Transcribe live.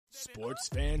Sports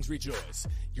fans rejoice.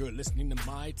 You're listening to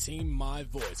My Team, My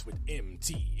Voice with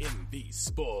MTMV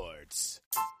Sports.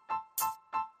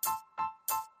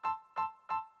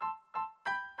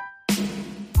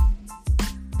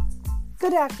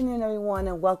 Good afternoon, everyone,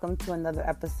 and welcome to another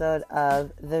episode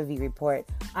of The V Report.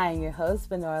 I am your host,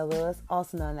 Benora Lewis,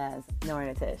 also known as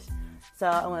Nora Natish. So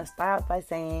I want to start out by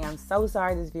saying I'm so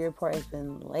sorry this V Report has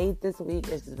been late this week.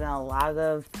 It's just been a lot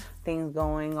of things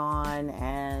going on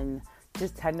and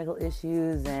just technical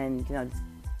issues and, just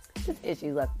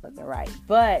issues left and right.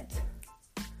 But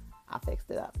I fixed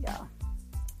it up, y'all.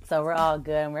 So we're all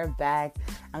good and we're back.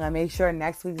 I'm going to make sure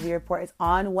next week's V Report is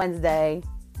on Wednesday,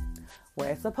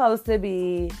 where it's supposed to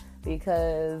be,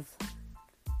 because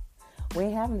we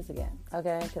ain't having this again,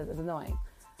 okay? Because it's annoying.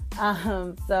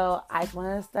 So I just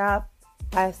want to stop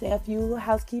by saying a few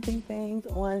housekeeping things.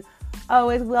 One,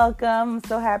 always welcome. I'm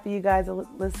so happy you guys are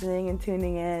listening and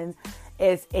tuning in.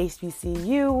 It's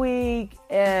HBCU week.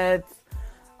 It's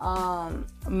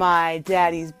my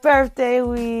daddy's birthday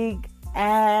week,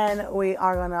 and we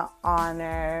are going to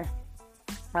honor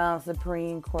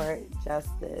Supreme Court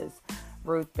Justice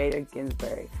Ruth Bader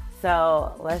Ginsburg.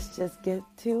 So let's just get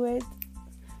to it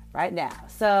right now.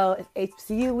 So it's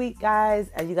HBCU week, guys.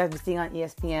 As you guys have been seeing on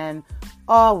ESPN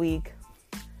all week,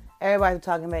 everybody's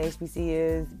talking about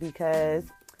HBCUs because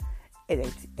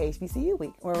it's HBCU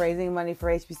week. We're raising money for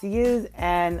HBCUs,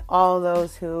 and all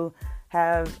those who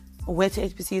have went to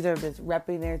HBCUs are just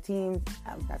repping their teams,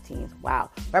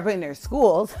 repping their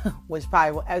schools, which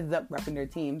probably will end up repping their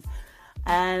teams.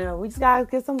 And we just gotta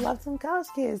give some love to some college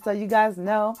kids. So you guys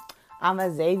know I'm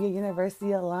a Xavier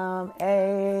University alum,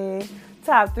 a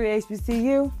top 3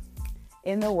 HBCU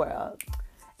in the world.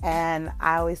 And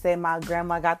I always say my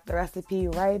grandma got the recipe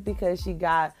right because she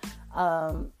got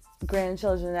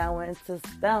grandchildren that went to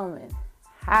Spelman,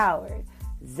 Howard,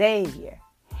 Xavier,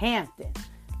 Hampton,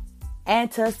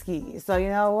 and Tuskegee. So you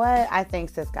know what? I think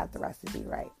Sis got the recipe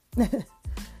right.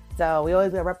 So we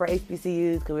always rep our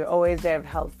HBCUs because we're always there to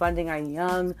help funding our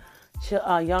young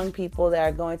people that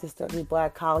are going to study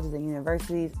Black colleges and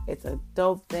universities. It's a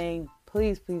dope thing.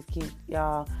 Please keep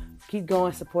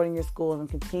going, supporting your schools, and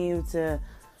continue to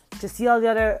see all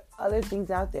the other things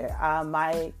out there.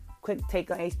 My quick take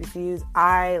on HBCUs: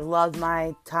 I loved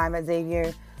my time at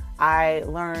Xavier. I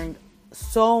learned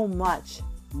so much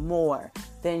more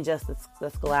than just the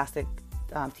scholastic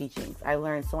teachings. I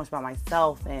learned so much about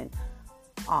myself and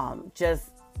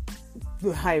just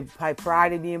my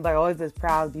pride in being Black. I always was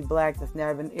proud to be Black. That's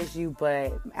never been an issue.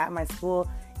 But at my school,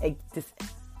 it just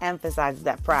emphasizes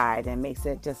that pride and makes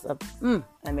it just an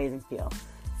amazing feel.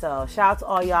 So shout out to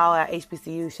all y'all at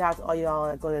HBCU. Shout out to all y'all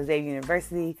that go to Xavier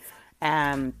University.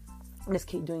 And just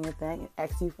keep doing your thing and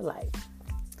XU for life.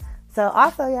 So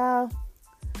also, y'all,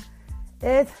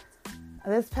 it's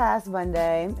this past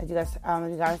Monday. As you guys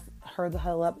heard the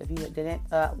Huddle Up. If you didn't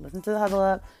listen to the Huddle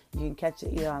Up, you can catch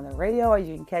it either on the radio or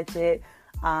you can catch it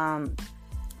on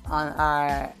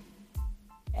our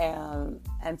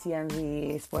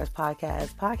MTMV Sports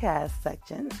Podcast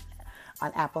section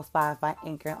on Apple, Spotify,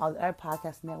 Anchor, and all the other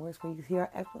podcast networks where you can hear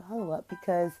our Huddle Up,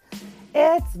 because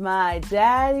it's my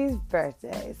daddy's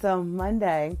birthday. So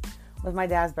Monday was my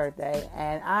dad's birthday,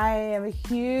 and I am a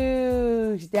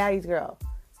huge daddy's girl.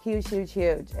 Huge.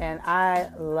 And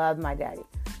I love my daddy.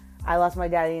 I lost my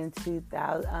daddy in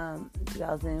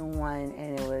 2001,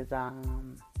 and it was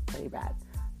pretty bad.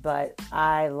 But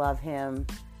I love him.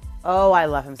 Oh, I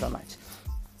love him so much.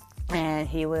 And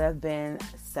he would have been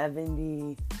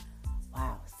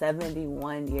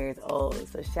 71 years old.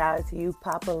 So shout out to you,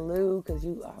 Papa Lou, because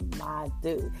you are my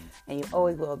dude, and you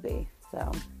always will be.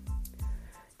 So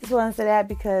just want to say that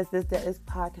because this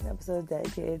podcast episode is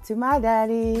dedicated to my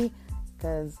daddy,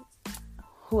 because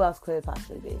who else could it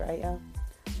possibly be, right, y'all?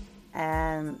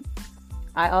 And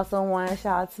I also want to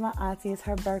shout out to my auntie. It's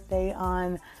her birthday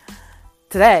on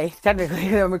today.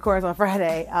 Technically, I'm recording on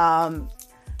Friday.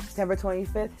 September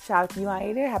 25th. Shout out to you,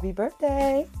 Aida. Happy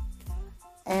birthday.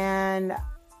 And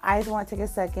I just want to take a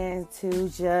second to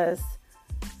just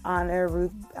honor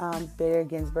Ruth Bader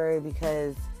Ginsburg,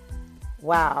 because,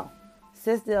 wow,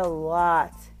 sis did a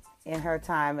lot in her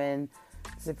time in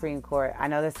the Supreme Court. I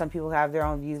know that some people have their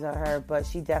own views on her, but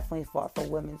she definitely fought for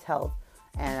women's health.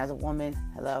 And as a woman,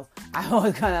 I'm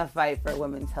always going to fight for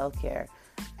women's health care.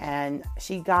 And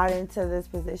she got into this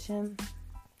position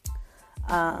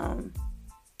she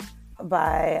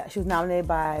was nominated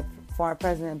by former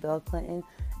President Bill Clinton,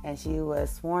 and she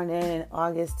was sworn in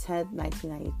August 10th,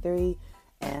 1993.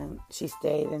 And she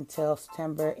stayed until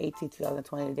September 18th,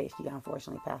 2020, the day she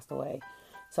unfortunately passed away.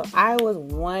 So I was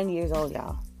 1 year old,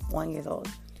 y'all. 1 year old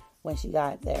when she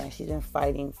got there. And she's been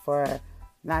fighting for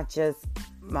not just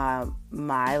my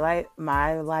life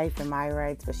and my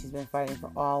rights, but she's been fighting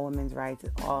for all women's rights.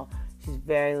 She's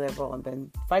very liberal and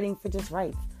been fighting for just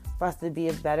rights, for us to be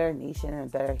a better nation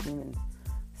and better humans.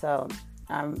 So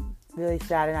I'm really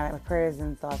sad, and my prayers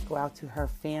and thoughts go out to her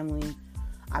family.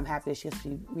 I'm happy that she gets to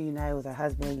be reunited with her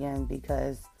husband again,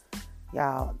 because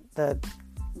y'all,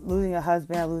 losing a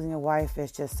husband or losing a wife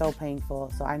is just so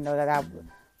painful. So I know that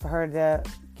for her to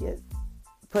get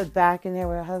put back in there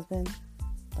with her husband,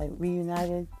 like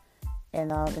reunited,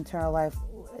 and internal life,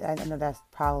 I know that's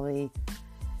probably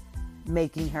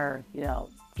making her,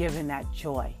 giving that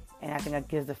joy. And I think that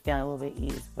gives the family a little bit of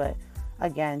ease. But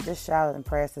again, just shout out and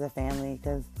prayers to the family,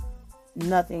 because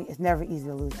it's never easy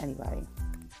to lose anybody,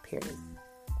 period.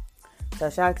 So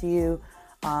shout out to you,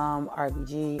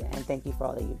 RBG, and thank you for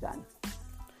all that you've done.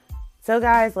 So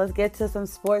guys, let's get to some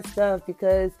sports stuff,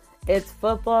 because it's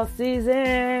football season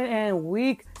and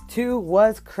week 2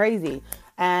 was crazy.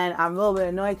 And I'm a little bit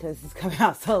annoyed because it's coming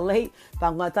out so late, but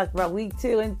I'm going to talk about week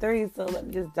 2 and 3, so let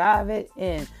me just dive it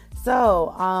in.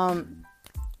 So,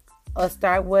 let's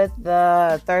start with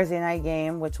the Thursday night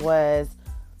game, which was,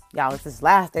 it's this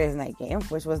last Thursday night game,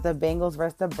 which was the Bengals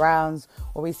versus the Browns,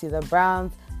 where we see the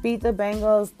Browns beat the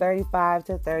Bengals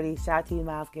 35-30. Shout out to you,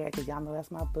 Myles Garrett, because y'all know that's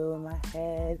my boo in my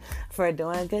head for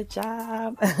doing a good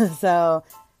job. So,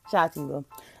 shout out to you, boo.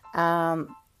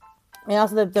 And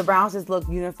also the Browns just look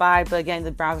unified, but again,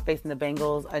 the Browns are facing the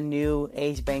Bengals, a new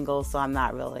age Bengals, so I'm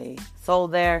not really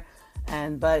sold there.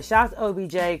 But shout out to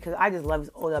OBJ, because I just love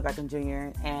Odell Beckham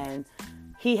Jr., and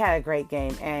he had a great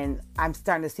game, and I'm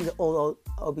starting to see the old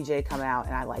OBJ come out,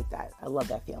 and I like that. I love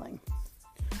that feeling.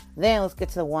 Then let's get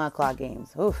to the 1 o'clock games.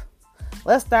 Oof.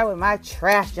 Let's start with my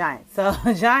trash Giants. So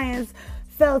the Giants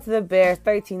fell to the Bears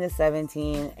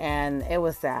 13-17, and it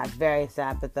was sad, very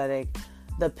sad, pathetic.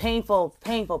 The painful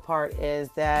part is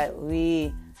that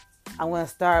I'm going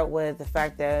to start with the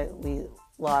fact that we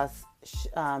lost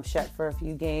Shet for a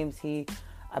few games.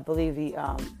 I believe he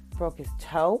broke his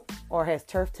toe, or his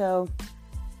turf toe,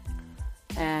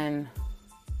 and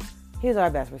he's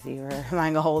our best receiver. I'm not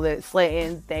going to hold it.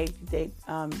 Slayton, thank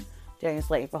Darian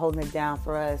Slayton for holding it down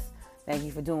for us. Thank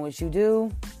you for doing what you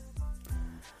do.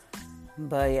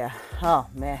 But yeah, oh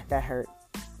man, that hurt.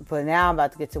 But now I'm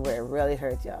about to get to where it really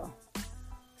hurts, y'all.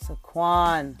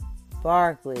 Saquon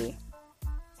Barkley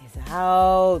is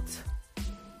out.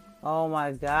 Oh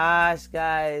my gosh,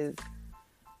 guys.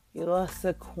 You lost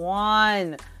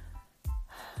Saquon.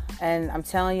 And I'm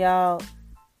telling y'all,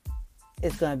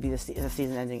 it's going to be a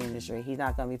season-ending injury. He's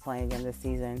not going to be playing again this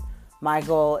season. My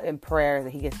goal and prayer is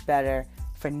that he gets better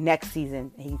for next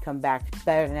season. And he can come back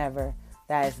better than ever.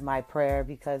 That is my prayer,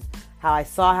 because I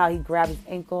saw how he grabbed his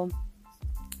ankle.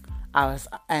 Not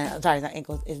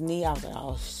ankle, his knee. I was like,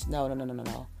 oh,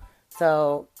 no.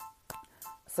 So,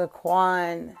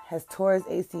 Saquon has tore his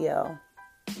ACL,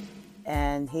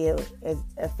 and he is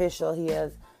official. He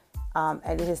has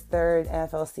ended his 3rd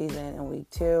NFL season in week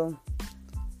 2.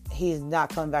 He's not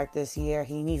coming back this year.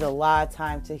 He needs a lot of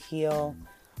time to heal.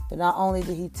 But not only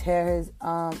did he tear his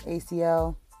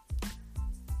ACL,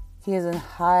 he has a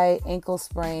high ankle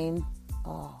sprain.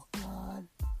 Oh, God.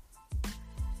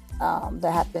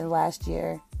 That happened last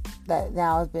year. That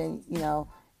now has been,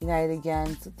 united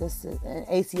again. So this is an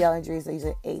ACL injuries are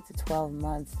usually 8 to 12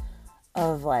 months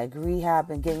of rehab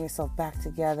and getting yourself back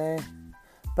together.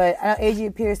 But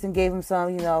Adrian Peterson gave him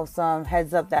some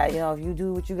heads up that, if you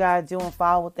do what you gotta do and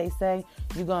follow what they say,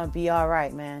 you're gonna be all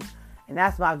right, man. And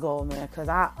that's my goal, man. Because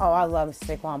I love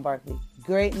Saquon Barkley.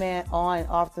 Great man on and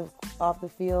off the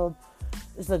field.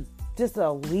 Just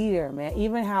a leader, man.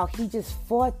 Even how he just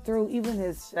fought through, even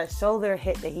that shoulder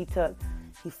hit that he took,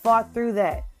 he fought through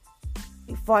that.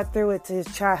 He fought through it to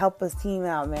try to help his team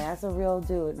out, man. That's a real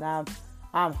dude. And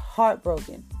I'm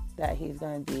heartbroken that he's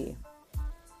gonna be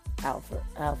out for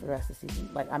the rest of the season.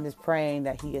 I'm just praying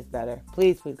that he gets better.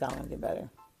 Please, God, let him get better.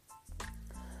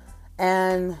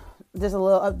 And just a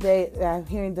little update. I'm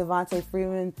hearing Devontae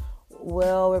Freeman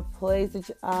will replace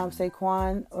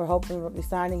Saquon, or hoping we'll be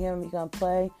signing him. He's gonna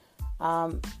play.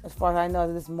 As far as I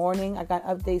know, this morning I got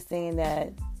an update saying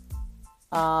that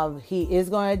he is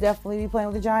going to definitely be playing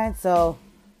with the Giants. So,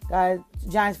 guys,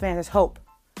 Giants fans, there's hope.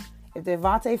 If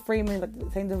Devontae Freeman,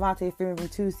 the same Devontae Freeman from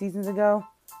 2 seasons ago,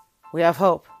 we have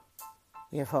hope.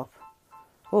 We have hope.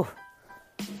 Ooh.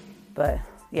 But,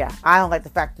 yeah, I don't like the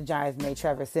fact the Giants made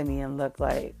Trevor Siemian look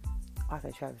like... I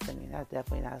say Trevor Siemian. That's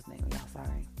definitely not his name. Y'all,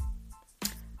 sorry.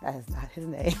 That is not his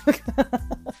name.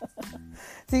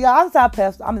 See, y'all,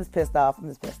 I'm just pissed off.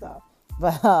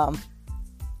 But,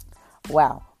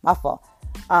 wow, my fault.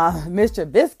 Mr.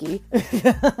 Trubisky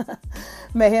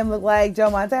made him look like Joe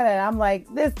Montana. And I'm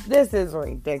like, this is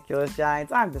ridiculous,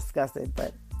 Giants. I'm disgusted.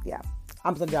 But yeah.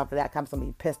 I'm going to jump for that. I'm going to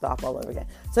be pissed off all over again.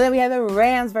 So then we had the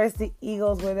Rams versus the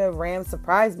Eagles, where the Rams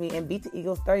surprised me and beat the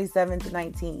Eagles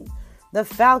 37-19. The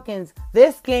Falcons,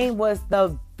 this game was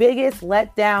the biggest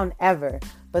letdown ever.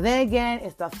 But then again,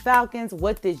 it's the Falcons.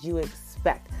 What did you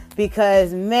expect?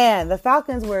 Because, man, the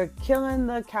Falcons were killing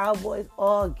the Cowboys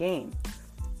all game.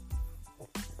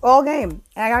 All game.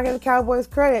 And I got to give the Cowboys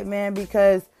credit, man,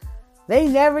 because they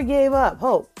never gave up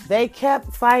hope. They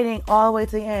kept fighting all the way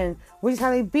to the end, which is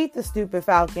how they beat the stupid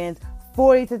Falcons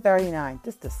 40-39.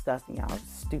 Just disgusting, y'all.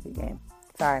 Stupid game.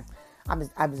 Sorry. I'm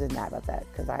just mad about that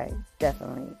because I'm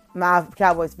a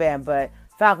Cowboys fan, but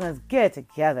Falcons, get it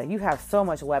together. You have so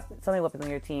many weapons on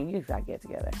your team. You got to get it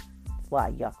together. It's a lot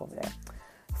of yuck over there.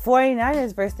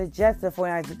 49ers versus the Jets. The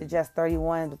 49ers beat the Jets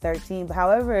 31-13. But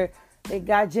however, they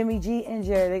got Jimmy G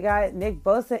injured. They got Nick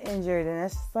Bosa injured. And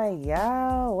it's just like,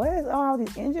 yo, what is all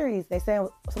these injuries? They say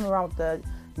something wrong with the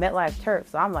MetLife turf.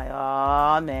 So I'm like,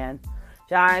 oh, man.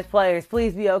 Giants players,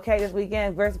 please be okay this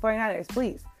weekend versus 49ers,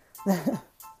 please.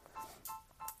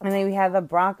 And then we have the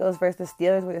Broncos versus the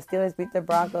Steelers, where the Steelers beat the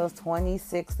Broncos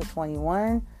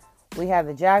 26-21. We have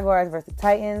the Jaguars versus the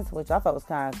Titans, which I thought was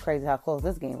kind of crazy how close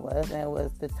this game was. And it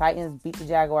was the Titans beat the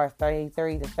Jaguars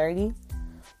 33-30.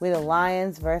 We have the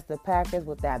Lions versus the Packers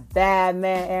with that bad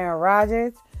man Aaron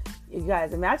Rodgers. You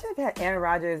guys, imagine if Aaron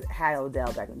Rodgers had Odell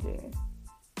Beckham Jr.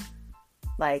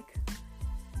 Like,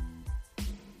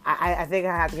 I think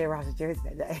I have to get Rodgers jersey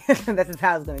that day. That's just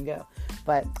how it's going to go.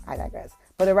 But I digress.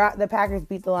 But the Packers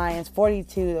beat the Lions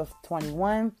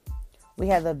 42-21. We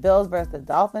had the Bills versus the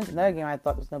Dolphins. Another game I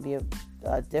thought was going to be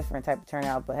a different type of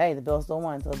turnout. But hey, the Bills still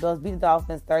won. So the Bills beat the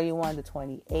Dolphins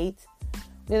 31-28.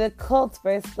 We had the Colts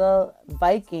versus the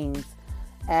Vikings.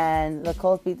 And the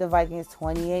Colts beat the Vikings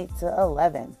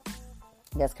 28-11.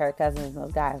 Yes, Kirk Cousins and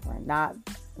those guys were not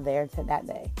there that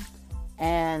day.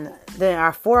 And then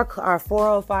our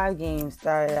 405 game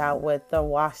started out with the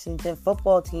Washington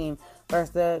football team versus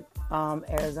the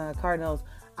Arizona Cardinals.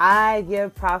 I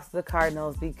give props to the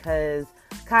Cardinals because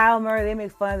Kyle Murray, they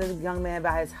make fun of this young man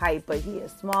about his height, but he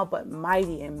is small but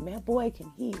mighty, and man, boy,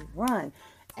 can he run.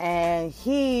 And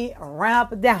he ran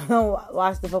up and down the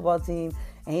Washington football team,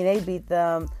 and they beat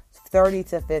them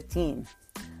 30-15.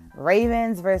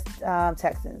 Ravens versus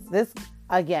Texans. This,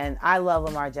 again, I love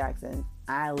Lamar Jackson.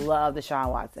 I love Deshaun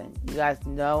Watson. You guys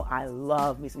know I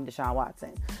love me some Deshaun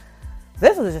Watson.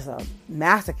 This was just a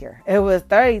massacre. It was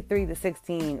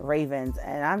 33-16 Ravens.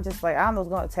 And I'm just like, I don't know what's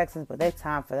going on with Texans, but it's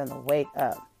time for them to wake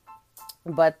up.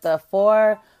 But the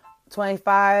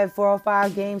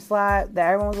 405 game slot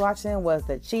that everyone was watching was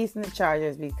the Chiefs and the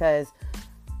Chargers, because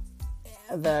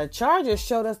the Chargers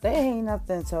showed us they ain't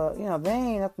nothing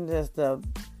just to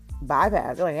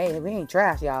bypass. They're like, hey, we ain't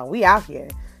trash, y'all. We out here.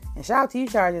 And shout out to you,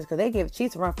 Chargers, because they gave the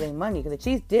Chiefs a run for their money. Because the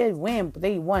Chiefs did win, but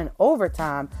they won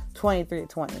overtime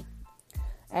 23-20.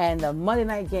 And the Monday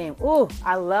night game. Ooh,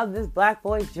 I love this Black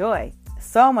Boy Joy.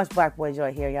 So much Black Boy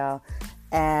Joy here, y'all.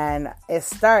 And it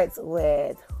starts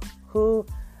with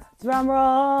drum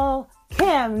roll,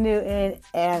 Cam Newton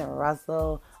and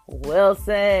Russell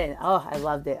Wilson. Oh, I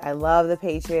loved it. I love the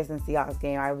Patriots and Seahawks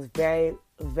game. I was very,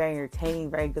 very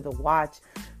entertaining, very good to watch.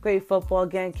 Great football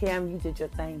again, Cam. You did your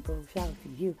thing, bro. Shout out to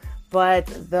you. But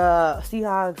the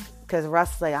Seahawks, because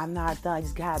Russ like, I'm not done. I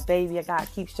just got a baby. I got to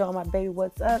keep showing my baby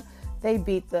what's up. They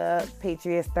beat the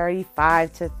Patriots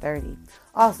 35-30.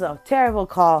 Also, terrible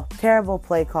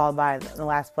play call by the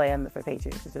last play for the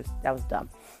Patriots. That was dumb.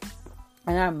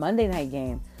 And our Monday night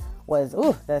game was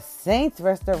the Saints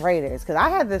versus the Raiders. Because I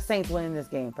had the Saints winning this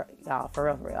game, y'all,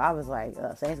 for real. I was like,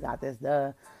 Saints got this.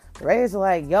 The Raiders were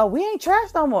like, yo, we ain't trash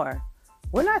no more.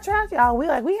 We're not trash, y'all. We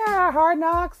had our hard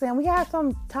knocks and we had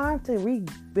some time to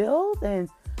rebuild and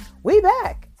we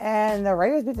back. And the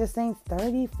Raiders beat the Saints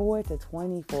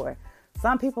 34-24.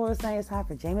 Some people were saying it's time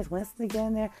for Jameis Winston to get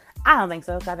in there. I don't think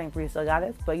so, because I think Brees still got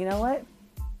it. But you know what?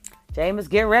 Jameis,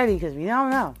 get ready, because we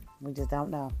don't know. We just don't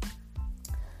know.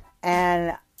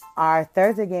 And our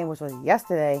Thursday game, which was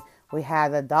yesterday, we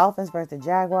had the Dolphins versus the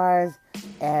Jaguars.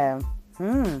 And,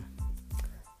 looks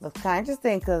kind of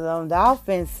interesting, because the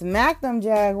Dolphins smacked them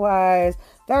Jaguars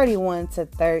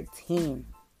 31-13.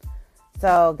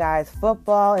 So, guys,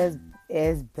 football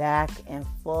is back in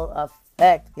full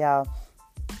effect, y'all.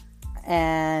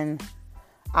 And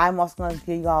I'm also going to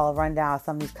give you all a rundown of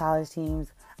some of these college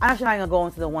teams. I'm actually not going to go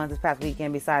into the ones this past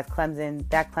weekend besides Clemson.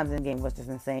 That Clemson game was just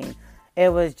insane.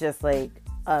 It was just like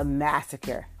a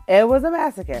massacre. It was a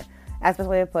massacre. That's the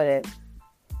way to put it.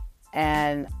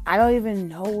 And I don't even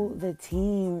know the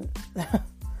team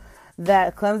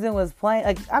that Clemson was playing.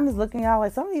 Like, I'm just looking at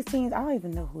like some of these teams, I don't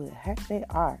even know who the heck they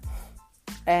are.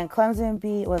 And Clemson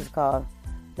beat, what's it called?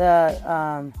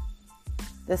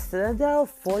 the Citadel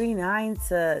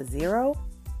 49-0.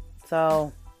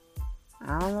 So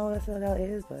I don't know what the Citadel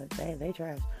is, but they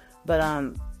trash. But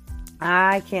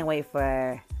I can't wait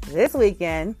for this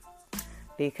weekend,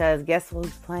 because guess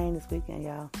who's playing this weekend,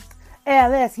 y'all?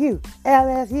 LSU,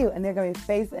 and they're gonna be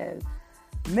facing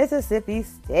Mississippi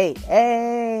State.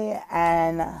 Hey,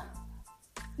 and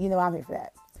you know I'm here for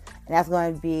that. And that's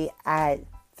going to be at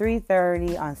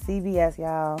 3:30 on CBS,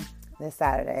 y'all, this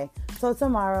Saturday. So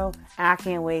tomorrow, I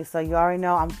can't wait. So you already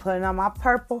know I'm putting on my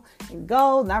purple and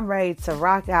gold, and I'm ready to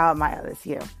rock out my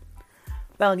LSU.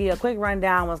 But I'll give you a quick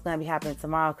rundown of what's going to be happening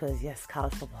tomorrow, because yes,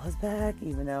 college football is back,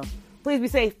 even though, please be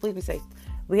safe.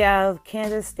 We have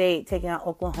Kansas State taking on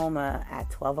Oklahoma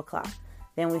at 12 o'clock.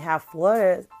 Then we have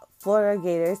Florida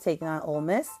Gators taking on Ole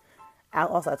Miss,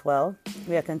 also at 12.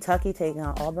 We have Kentucky taking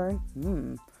on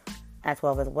Auburn at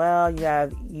 12 as well. You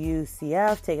have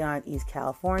UCF taking on East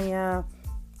Carolina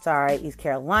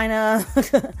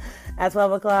at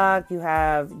 12 o'clock. You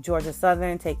have Georgia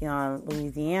Southern taking on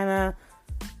Louisiana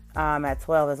at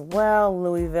 12 as well.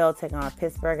 Louisville taking on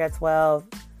Pittsburgh at 12.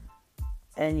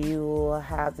 And you will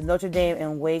have the Notre Dame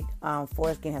and Wake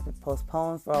Forest game have to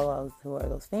postpone for all those who are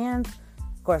those fans.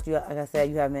 Of course, like I said,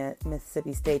 you have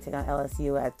Mississippi State taking on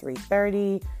LSU at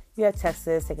 3:30. You have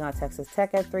Texas taking on Texas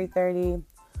Tech at 3:30.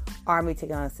 Army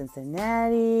taking on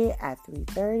Cincinnati at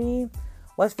 3:30.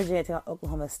 West Virginia taking on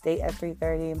Oklahoma State at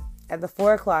 3:30. At the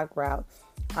 4 o'clock route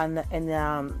in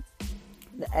the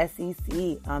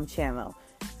SEC channel,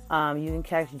 you can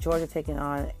catch Georgia taking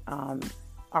on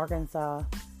Arkansas.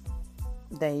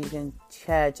 Then you can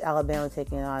catch Alabama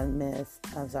taking on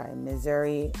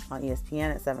Missouri on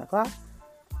ESPN at 7 o'clock.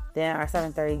 Then our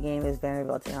 7:30 game is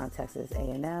Vanderbilt taking on Texas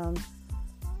A&M.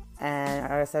 And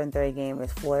our 7:30 game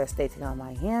is Florida State taking on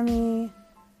Miami.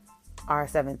 Our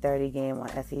 7:30 game on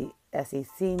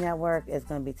SEC Network is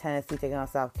going to be Tennessee taking on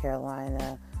South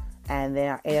Carolina. And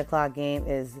then our 8 o'clock game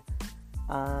is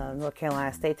North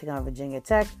Carolina State taking on Virginia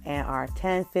Tech. And our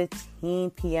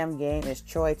 10:15 p.m. game is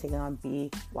Troy taking on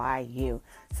BYU.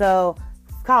 So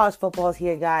college football is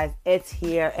here, guys. It's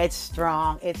here. It's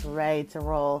strong. It's ready to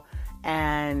roll.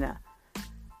 And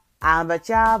I don't know about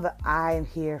y'all, but I am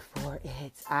here for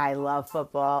it. I love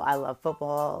football. I love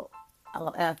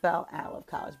NFL, and I love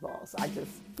college ball. So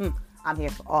I'm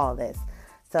here for all this.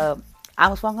 So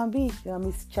I'm what's going to be. You want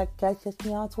me to check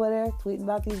me on Twitter, tweeting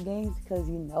about these games, because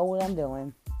you know what I'm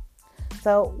doing.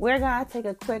 So we're going to take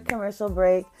a quick commercial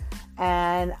break,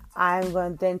 and I'm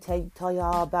going to then tell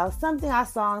y'all about something I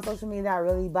saw on social media that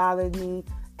really bothered me,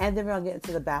 and then we're going to get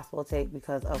into the basketball take,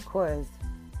 because of course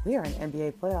we are in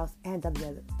NBA playoffs and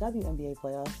WNBA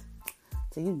playoffs.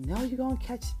 So you know you're going to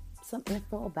catch some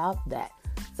info about that.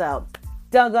 So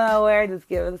don't go nowhere. Just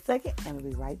give it a second, and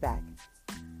we'll be right back.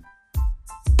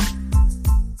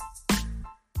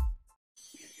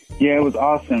 Yeah, it was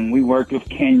awesome. We worked with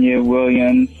Kenya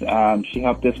Williams. She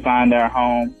helped us find our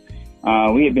home.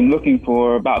 We had been looking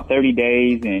for about 30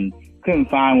 days and couldn't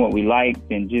find what we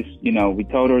liked. And just, we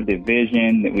told her the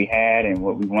vision that we had and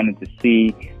what we wanted to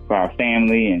see for our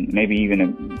family, and maybe even a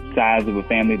size of a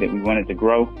family that we wanted to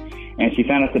grow. And she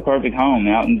found us the perfect home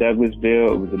out in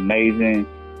Douglasville. It was amazing.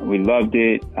 We loved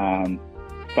it.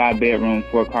 5-bedroom,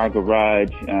 4-car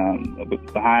garage.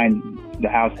 Behind the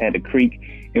house had a creek.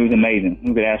 It was amazing.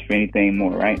 Who could ask for anything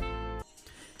more, right?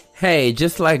 Hey,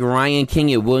 just like Ryan,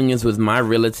 Kenya Williams was my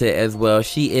realtor as well.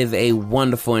 She is a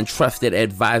wonderful and trusted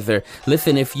advisor.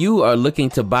 Listen, if you are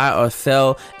looking to buy or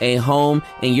sell a home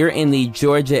and you're in the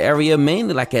Georgia area,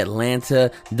 mainly like Atlanta,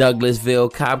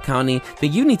 Douglasville, Cobb County,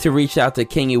 then you need to reach out to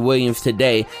Kenya Williams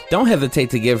today. Don't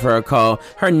hesitate to give her a call.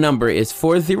 Her number is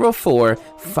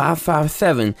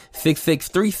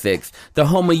 404-557-6636. The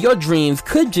home of your dreams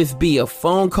could just be a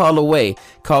phone call away.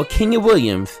 Call Kenya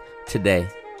Williams today.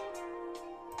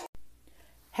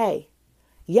 Hey,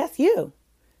 yes, you.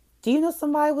 Do you know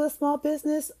somebody with a small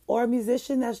business or a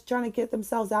musician that's trying to get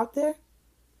themselves out there?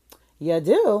 You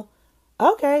do?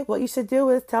 Okay, what you should do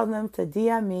is tell them to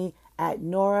DM me at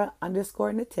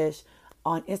Nora_Natish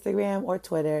on Instagram or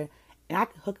Twitter, and I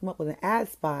can hook them up with an ad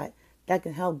spot that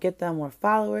can help get them more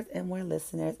followers and more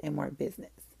listeners and more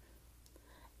business.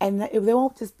 And if they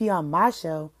won't just be on my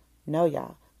show, no,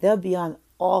 y'all, they'll be on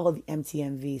all of the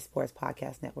MTMV Sports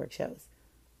Podcast Network shows.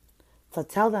 So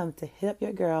tell them to hit up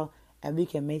your girl and we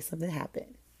can make something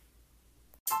happen.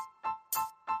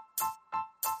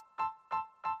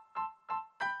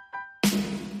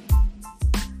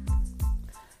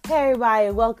 Hey everybody,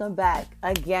 welcome back.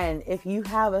 Again, if you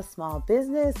have a small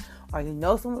business or you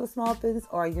know someone with a small business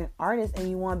or you're an artist and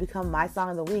you want to become my song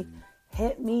of the week,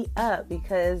 hit me up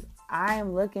because I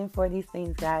am looking for these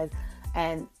things, guys.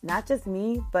 And not just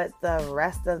me, but the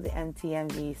rest of the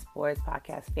MTMV Sports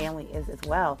Podcast family is as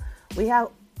well. We have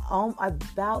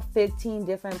about 15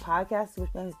 different podcasts,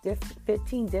 which means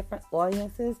 15 different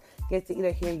audiences get to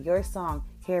either hear your song,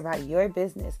 hear about your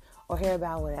business, or hear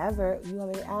about whatever you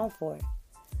want me to ad for.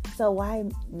 So why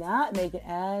not make an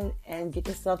ad and get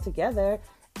yourself together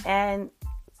and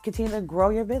continue to grow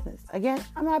your business? Again,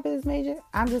 I'm not a business major.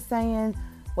 I'm just saying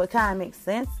what kind of makes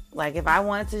sense. Like if I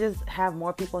wanted to just have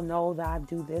more people know that I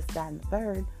do this, that, and the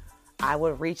third, I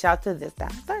would reach out to this,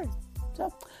 that, and the third.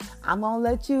 So I'm going to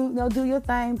let you do your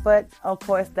thing. But of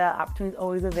course, the opportunity is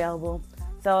always available.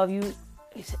 So if you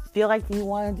feel like you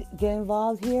want to get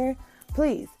involved here,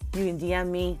 please, you can DM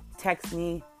me, text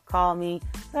me, call me,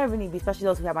 whatever you need, especially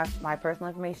those who have my personal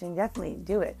information. Definitely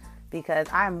do it, because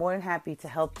I'm more than happy to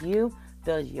help you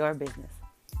build your business.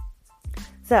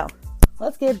 So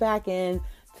let's get back into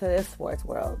the sports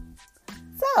world.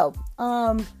 So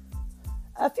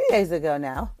a few days ago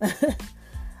now,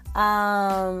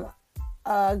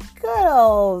 a good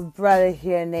old brother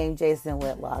here named Jason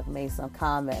Whitlock made some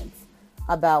comments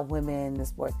about women in the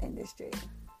sports industry.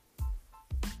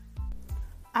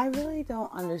 I really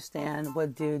don't understand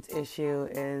what dude's issue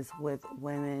is with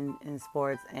women in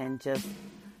sports and just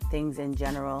things in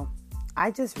general.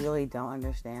 I just really don't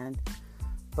understand.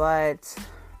 But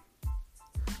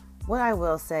what I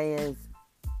will say is,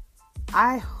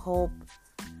 I hope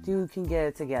dude can get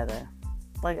it together.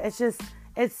 Like,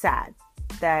 it's sad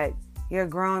that you're a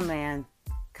grown man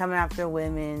coming after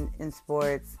women in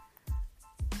sports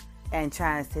and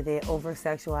trying to say they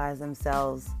over-sexualize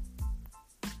themselves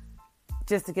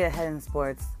just to get ahead in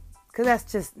sports, because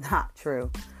that's just not true.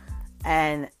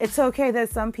 And it's okay that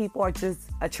some people are just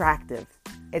attractive.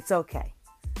 It's okay.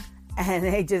 And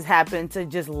they just happen to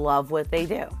just love what they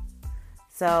do.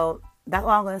 So that's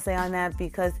all I'm going to say on that,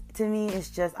 because to me, it's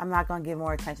just, I'm not going to give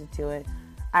more attention to it.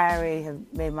 I already have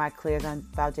made my clears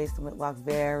about Jason Whitlock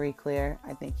very clear.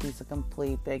 I think he's a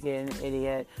complete bigot and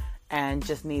idiot and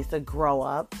just needs to grow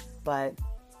up. But,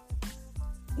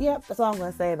 yep, that's all I'm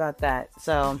going to say about that.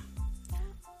 So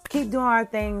keep doing our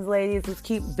things, ladies. Let's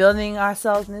keep building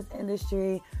ourselves in this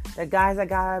industry. The guys that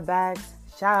got our backs,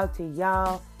 shout out to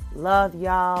y'all. Love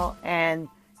y'all. And,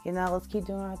 let's keep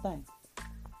doing our thing.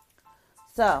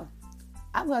 So,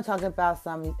 I'm going to talk about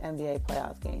some of these NBA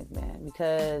playoffs games, man,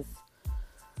 because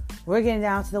we're getting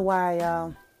down to the wire,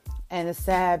 y'all. And it's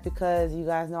sad because you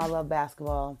guys know I love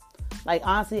basketball. Like,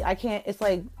 honestly, I can't. It's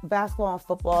like basketball and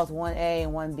football is 1A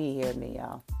and 1B here with me,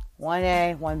 y'all.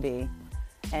 1A, 1B.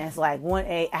 And it's like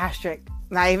 1A asterisk.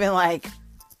 Not even like,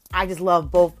 I just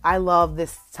love both. I love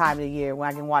this time of the year when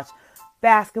I can watch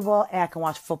basketball and I can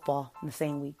watch football in the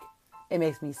same week. It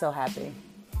makes me so happy.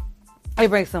 It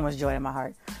brings so much joy in my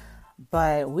heart.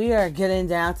 But we are getting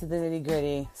down to the nitty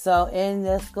gritty. So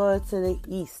let's go to the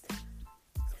East.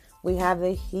 We have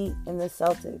the Heat and the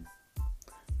Celtics.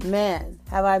 Man,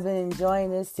 have I been enjoying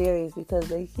this series, because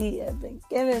the Heat have been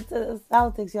giving it to the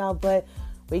Celtics, y'all. But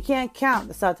we can't count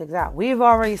the Celtics out. We've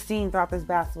already seen throughout this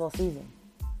basketball season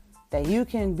that you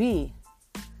can be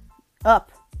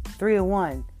up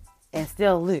 3-1 and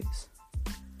still lose.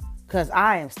 Because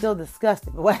I am still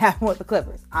disgusted with what happened with the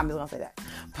Clippers. I'm just going to say that.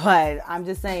 But I'm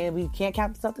just saying, we can't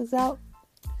count the Celtics out.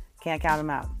 Can't count them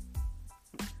out.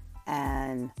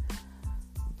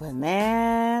 But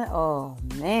man, oh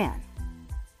man,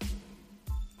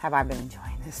 have I been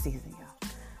enjoying this season, y'all.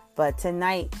 But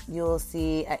tonight, you'll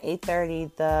see at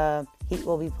 8:30, the Heat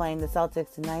will be playing the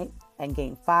Celtics tonight at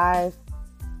Game 5.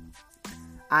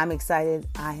 I'm excited.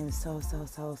 I am so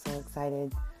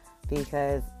excited,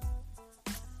 because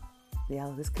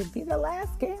this could be the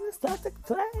last game the Celtics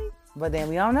play. But then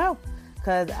we don't know.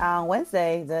 Because on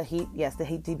Wednesday, the Heat did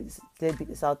beat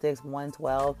the Celtics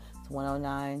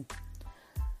 112-109.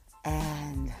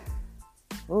 And,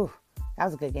 that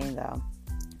was a good game, though.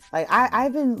 Like,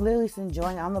 I've been literally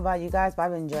enjoying, I don't know about you guys, but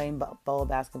I've been enjoying bowl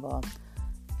basketball.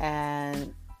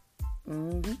 And,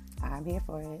 I'm here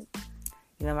for it.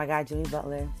 My guy, Jimmy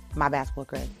Butler, my basketball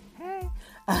craig. Hey.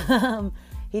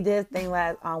 He did his thing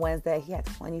on Wednesday. He had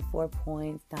 24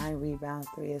 points, 9 rebounds,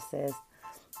 3 assists.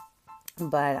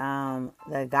 But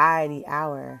the guy of the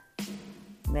hour,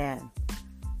 man,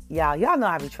 y'all know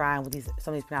I be trying with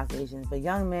some of these pronunciations. But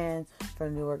young man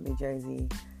from Newark, New Jersey,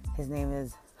 his name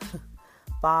is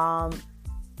Bam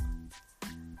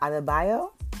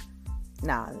Adebayo.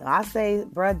 No, I say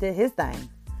bruh did his thing.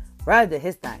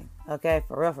 Okay,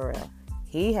 for real.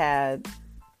 He had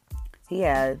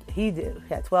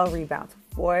 12 rebounds,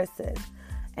 4 assists,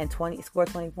 and scored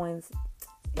 20 points.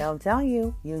 I'm telling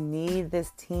you, you need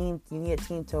this team. You need a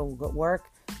team to work.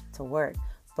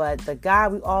 But the guy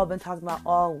we all been talking about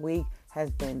all week, has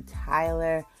been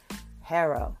Tyler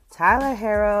Herro. Tyler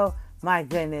Herro, my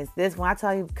goodness, this when I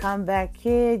tell you comeback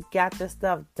kid got the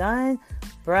stuff done,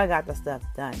 bruh got the stuff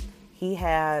done. He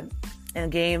had in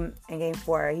game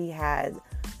 4, he had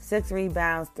 6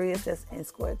 rebounds, 3 assists, and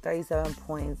scored 37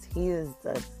 points. He did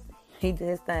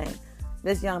his thing.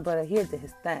 This young brother here did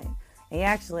his thing.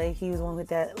 And he was one with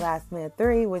that last minute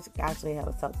 3, which actually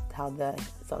held the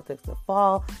Celtics to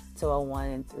fall to a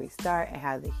 1-3 start and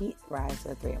had the Heat rise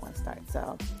to a 3-1 start.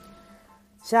 So,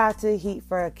 shout out to the Heat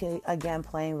for, again,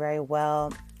 playing very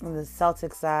well. On the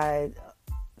Celtics side,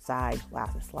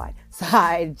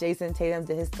 Jason Tatum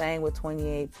did his thing with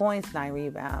 28 points, 9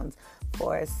 rebounds,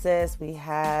 4 assists. We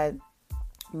had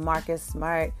Marcus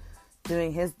Smart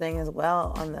doing his thing as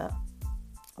well on the...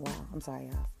 Wow, I'm sorry,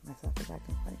 y'all. Myself is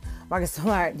acting funny. Marcus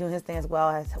Smart doing his thing as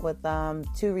well with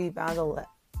 2 rebounds,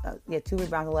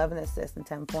 11 assists, and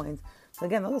 10 points. So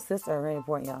again, those assists are very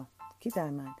important, y'all. Keep that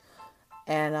in mind.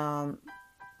 And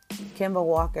Kemba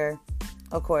Walker,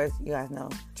 of course, you guys know,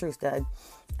 true stud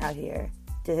out here,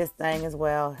 did his thing as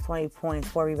well. 20 points,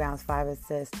 4 rebounds, 5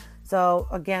 assists. So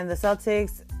again, the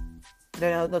Celtics,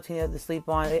 they're no team to sleep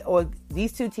on.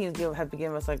 These two teams have been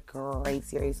giving us a great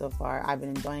series so far. I've been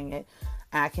enjoying it.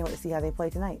 And I can't wait to see how they play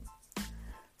tonight.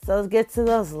 So let's get to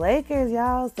those Lakers,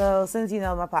 y'all. So since, my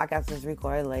podcast was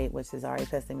recorded late, which is already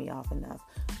pissing me off enough,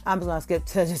 I'm just going to skip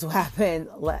to just what happened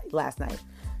last night.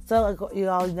 So you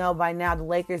all know by now, the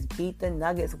Lakers beat the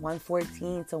Nuggets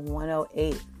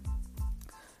 114-108.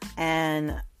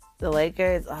 And the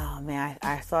Lakers, oh man,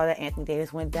 I saw that Anthony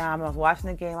Davis went down. I was watching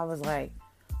the game. I was like,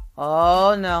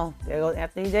 oh no, there goes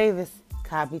Anthony Davis.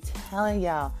 I've been telling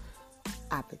y'all.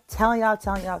 Anthony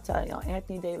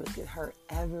Davis gets hurt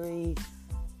every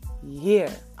year.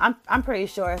 I'm pretty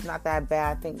sure it's not that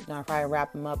bad. I think I'll probably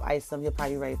wrap him up, ice him. He'll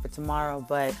probably be ready for tomorrow.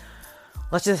 But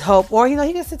let's just hope. Or, he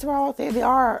can sit tomorrow. They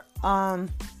are in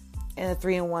a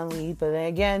 3-1 lead. But then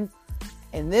again,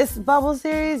 in this bubble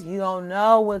series, you don't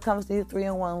know when it comes to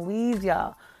 3-1 leads,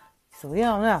 y'all. So we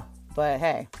don't know. But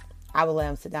hey, I would let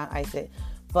him sit down, ice it.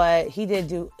 But he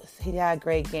had a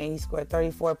great game. He scored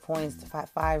 34 points,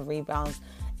 5 rebounds,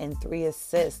 and 3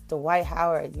 assists. Dwight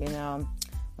Howard,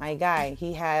 my guy,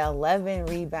 he had 11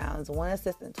 rebounds, 1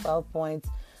 assist, and 12 points.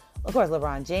 Of course,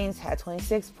 LeBron James had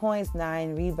 26 points,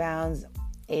 9 rebounds,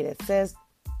 8 assists.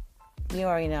 You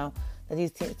already know that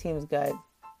these teams good.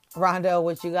 Rondo,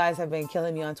 which you guys have been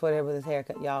killing me on Twitter with his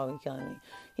haircut. Y'all been killing me.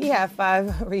 He had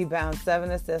 5 rebounds, 7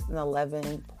 assists, and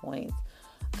 11 points.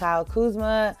 Kyle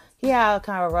Kuzma, he had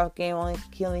kind of a rough game.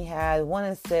 He only had 1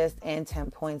 assist and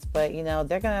 10 points. But,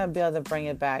 they're going to be able to bring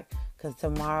it back because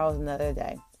tomorrow's another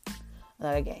day,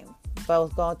 another game. But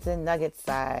let's go to the Nuggets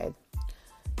side.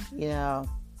 We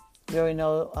already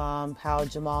know how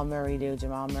Jamal Murray do.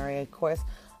 Jamal Murray, of course,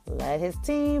 led his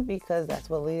team because that's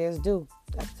what leaders do.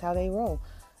 That's how they roll.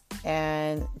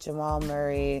 And Jamal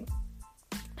Murray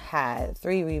had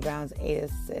 3 rebounds, 8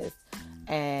 assists,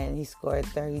 and he scored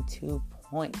 32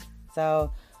 points.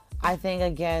 So I think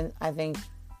we're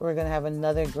going to have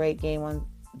another great game on.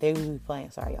 They will be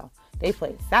playing, they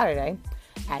played Saturday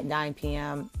at 9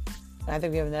 p.m. I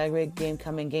think we have another great game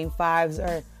coming. Game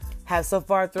 5s have so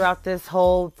far throughout this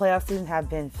whole playoff season have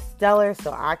been stellar.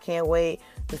 So I can't wait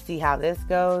to see how this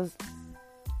goes.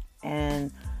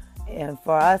 And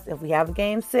for us, if we have a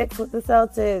game 6 with the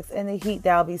Celtics and the Heat,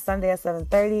 that'll be Sunday at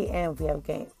 7:30. And if we have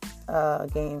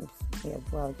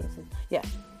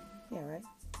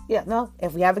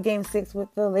if we have a game 6 with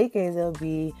the Lakers, it'll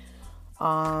be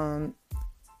on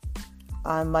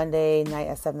Monday night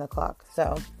at 7:00.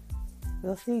 So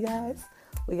we'll see, guys.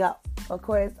 Of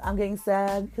course, I'm getting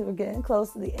sad because we're getting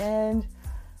close to the end.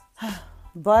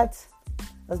 But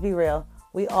let's be real.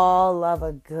 We all love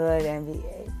a good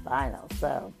NBA final.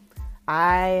 So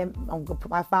I'm going to put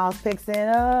my finals picks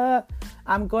in.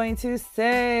 I'm going to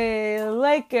say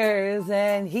Lakers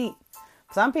and Heat.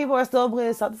 Some people are still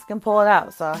believing Celtics can pull it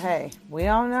out. So, hey, we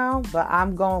don't know, but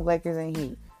I'm going Lakers and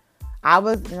Heat. I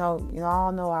was,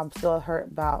 all know I'm still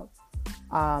hurt about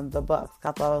the Bucks.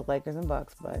 I thought it was Lakers and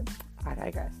Bucks, but I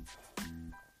digress.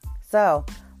 So,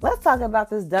 let's talk about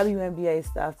this WNBA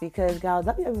stuff because, guys,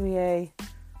 WNBA,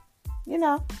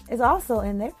 is also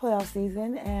in their playoff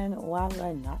season. And why would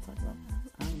I not talk about that?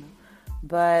 I don't know.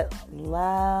 But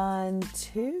on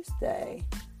Tuesday,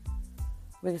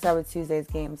 we can start with Tuesday's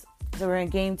games. So we're in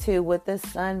game 2 with the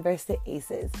Sun versus the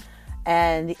Aces.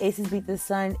 And the Aces beat the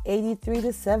Sun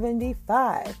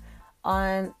 83-75.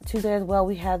 On Tuesday as well,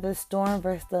 we had the Storm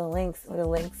versus the Lynx. The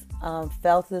Lynx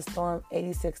fell to the Storm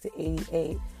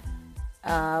 86-88.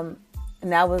 And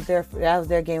that was their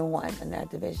game 1 in that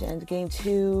division. Game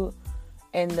 2,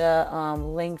 in the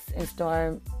Lynx and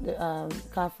Storm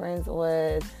conference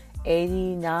was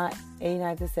 89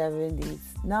 to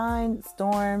 79.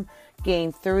 Storm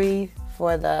game 3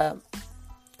 for the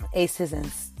Aces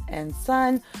and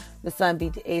Sun. The Sun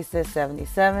beat the Aces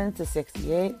 77 to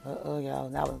 68. Y'all,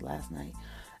 that was last night.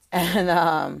 And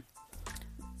our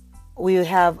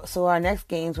next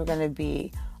games were going to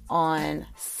be on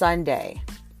Sunday.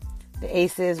 The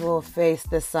Aces will face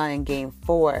the Sun in game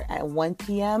 4 at 1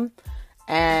 p.m.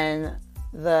 And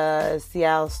the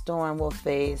Seattle Storm will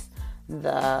face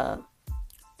the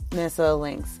Minnesota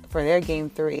Lynx for their game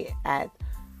 3 at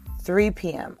 3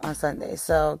 p.m. on Sunday.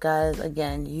 So, guys,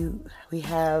 again, we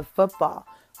have football,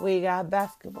 we got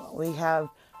basketball, we have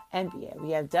NBA,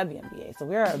 we have WNBA. So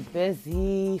we're a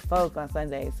busy folk on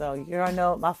Sunday. So you don't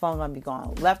know, my phone gonna be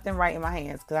going left and right in my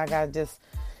hands because I gotta just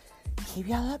keep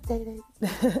y'all updated.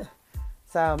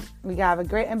 So we have a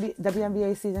great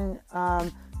WNBA season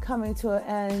coming to an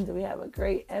end. We have a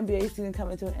great NBA season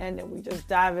coming to an end, and we just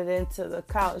diving into the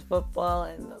college football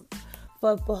and the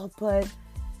football. But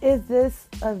is this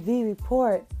a V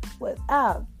report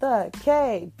without the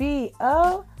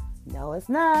KBO? No, it's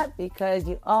not, because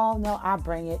you all know I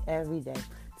bring it every day.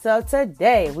 So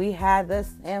today we had the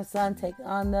Samsung take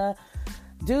on the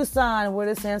Doosan,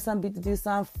 where the Samsung beat the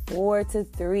Doosan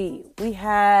 4-3. We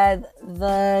had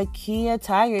the Kia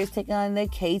Tigers taking on the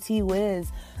KT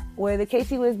Wiz, where the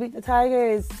KT Wiz beat the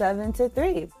Tigers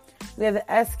 7-3. We have the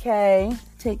SK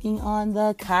taking on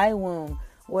the Kaiwoom,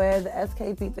 where the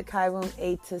SK beat the Kaiwoom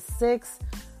 8-6.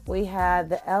 We had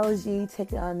the LG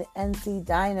taking on the NC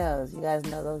Dinos. You guys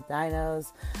know those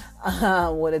Dinos.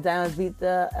 Where the Dinos beat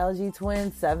the LG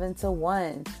Twins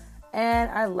 7-1. And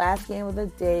our last game of the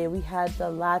day, we had the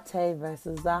Latte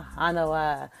versus the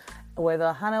Hanawa, where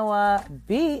the Hanawa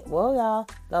beat, the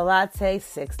Latte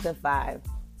 6-5.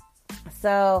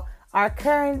 So our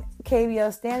current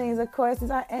KBO standings, of course,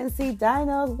 is our NC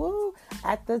Dinos,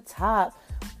 at the top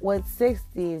with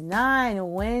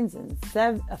 69 wins and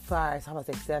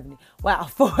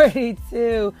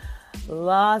 42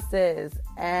 losses.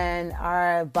 And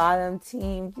our bottom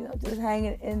team, just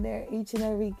hanging in there each and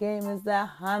every game is the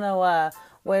Hanawa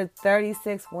with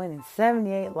 36 wins and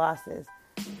 78 losses.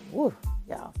 Woo,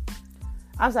 y'all.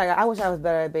 I'm sorry, I wish I was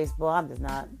better at baseball. I'm just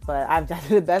not. But I've done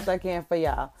the best I can for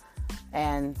y'all.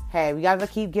 And hey, we got to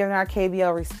keep giving our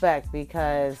KBO respect,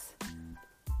 because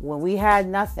when we had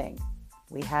nothing,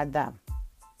 we had them.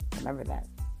 Remember that.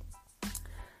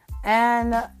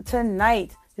 And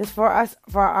tonight, just for us,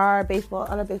 for our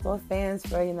other baseball fans,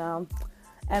 for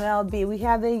MLB, we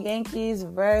have the Yankees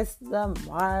versus the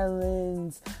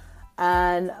Marlins,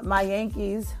 and my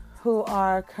Yankees, who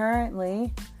are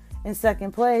currently in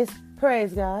second place,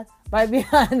 praise God, right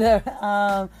behind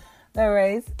the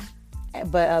Rays,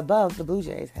 but above the Blue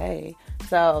Jays. Hey,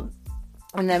 so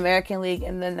in the American League,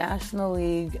 in the National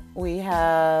League, we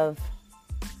have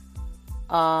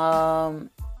so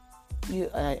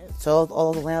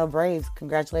all the Atlanta Braves,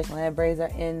 congratulations, Atlanta Braves are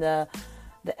in the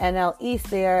NL East.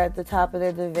 They are at the top of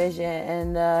their division.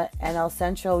 In the NL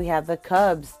Central, we have the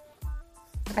Cubs.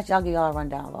 Actually, I'll give y'all a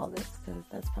rundown of all this, because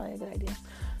that's probably a good idea.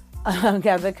 We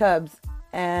have the Cubs,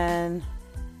 and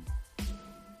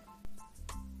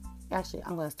actually,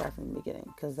 I'm going to start from the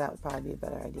beginning, because that would probably be a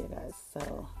better idea, guys.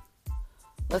 So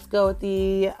let's go with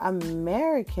the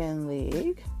American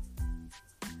League.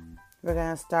 We're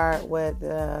going to start with,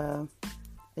 as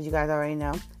you guys already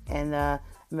know, in the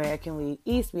American League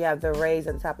East, we have the Rays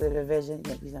at the top of the division,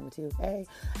 Yankees number 2A.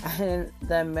 And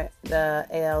in the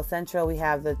AL Central, we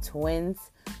have the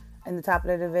Twins in the top of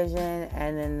the division.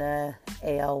 And in the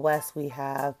AL West, we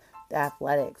have the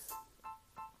Athletics.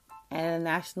 And in the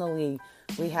National League,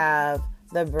 we have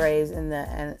the Braves in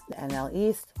the NL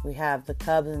East. We have the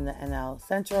Cubs in the NL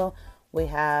Central. We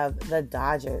have the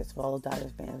Dodgers, for all the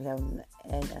Dodgers fans, we have in the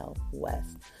NL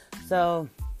West. So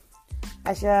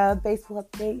that's your baseball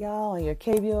update, y'all, and your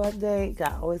KBO update.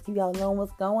 Gotta always keep y'all knowing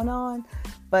what's going on.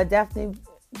 But definitely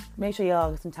make sure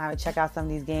y'all get some time to check out some of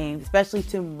these games, especially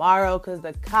tomorrow, because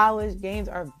the college games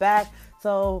are back.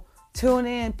 So tune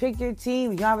in, pick your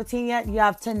team. If you don't have a team yet, you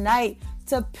have tonight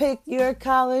to pick your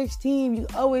college team. You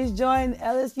always join the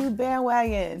LSU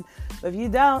bandwagon. But if you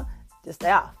don't, just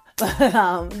stay off.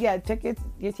 Pick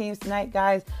your teams tonight,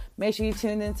 guys. Make sure you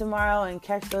tune in tomorrow and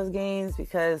catch those games,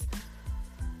 because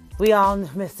we all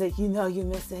miss it. You know you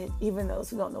miss it. Even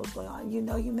those who don't know what's going on, you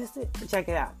know you miss it. So check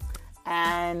it out.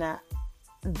 And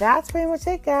that's pretty much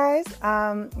it, guys.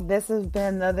 This has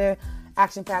been another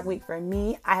action-packed week for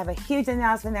me. I have a huge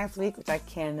announcement next week, which I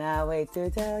cannot wait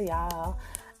to tell y'all.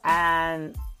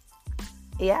 And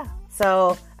yeah,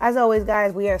 so as always,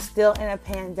 guys, we are still in a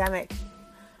pandemic.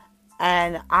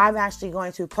 And I'm actually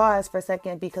going to pause for a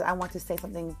second because I want to say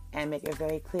something and make it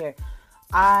very clear.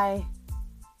 I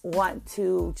want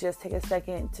to just take a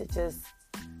second to just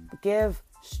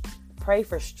pray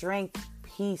for strength,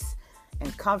 peace,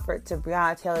 and comfort to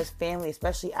Breonna Taylor's family,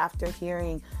 especially after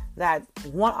hearing that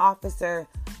one officer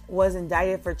was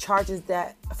indicted for charges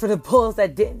for the bullets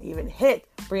that didn't even hit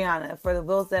Breonna, for the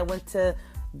bullets that went to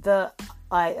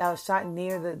shot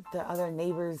near the other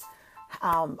neighbor's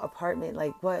apartment.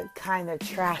 Like, what kind of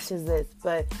trash is this?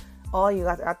 But all you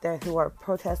guys out there who are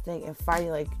protesting and fighting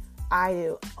like I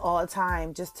do all the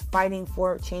time, just fighting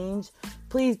for change,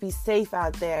 please be safe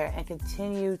out there and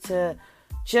continue to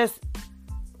just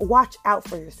watch out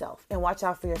for yourself and watch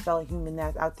out for your fellow human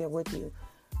that's out there with you.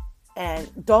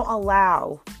 And don't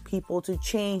allow people to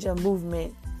change a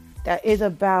movement that is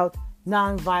about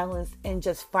nonviolence and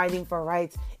just fighting for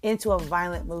rights into a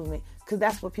violent movement, because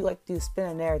that's what people like to do, spin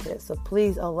a narrative. So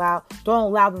please don't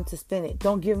allow them to spin it.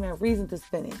 Don't give them a reason to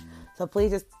spin it. So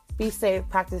please just be safe,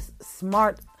 practice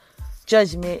smart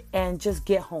judgment, and just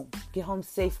get home. Get home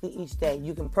safely each day.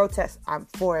 You can protest. I'm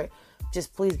for it.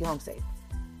 Just please get home safe.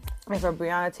 And for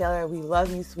Breonna Taylor, we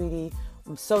love you, sweetie.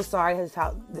 I'm so sorry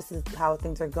this is how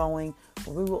things are going. But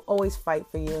we will always fight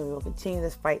for you, and we will continue.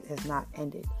 This fight has not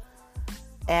ended.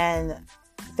 And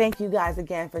thank you guys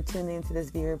again for tuning into this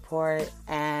V Report.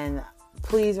 And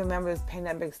please remember, this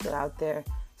pandemic is still out there.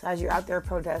 So as you're out there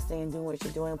protesting and doing what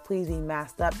you're doing, please be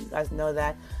masked up. You guys know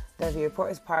that the V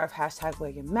Report is part of hashtag wear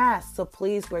your mask. So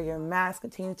please wear your mask.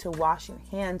 Continue to wash your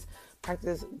hands.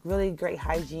 Practice really great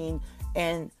hygiene.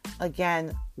 And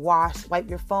again, wipe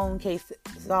your phone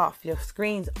cases off, your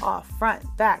screens off, front,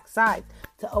 back, side,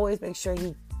 to always make sure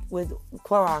you, with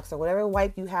Clorox or whatever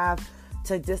wipe you have,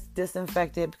 to just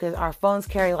disinfect it, because our phones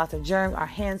carry lots of germs, our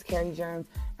hands carry germs,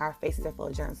 our faces are full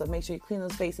of germs. So make sure you clean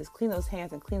those faces, clean those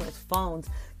hands, and clean those phones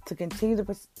to continue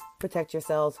to protect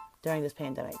yourselves during this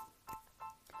pandemic.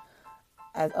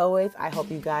 As always, I hope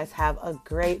you guys have a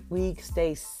great week.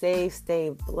 Stay safe, stay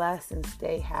blessed, and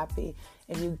stay happy.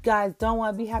 If you guys don't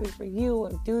want to be happy for you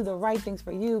and do the right things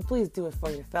for you, please do it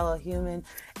for your fellow human.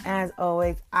 As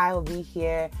always, I will be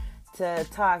here to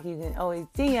talk. You can always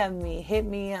DM me, hit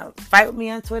me up, fight with me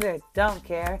on Twitter. Don't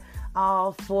care.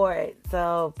 All for it.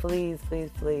 So please, please,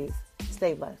 please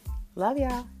stay blessed. Love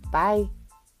y'all. Bye.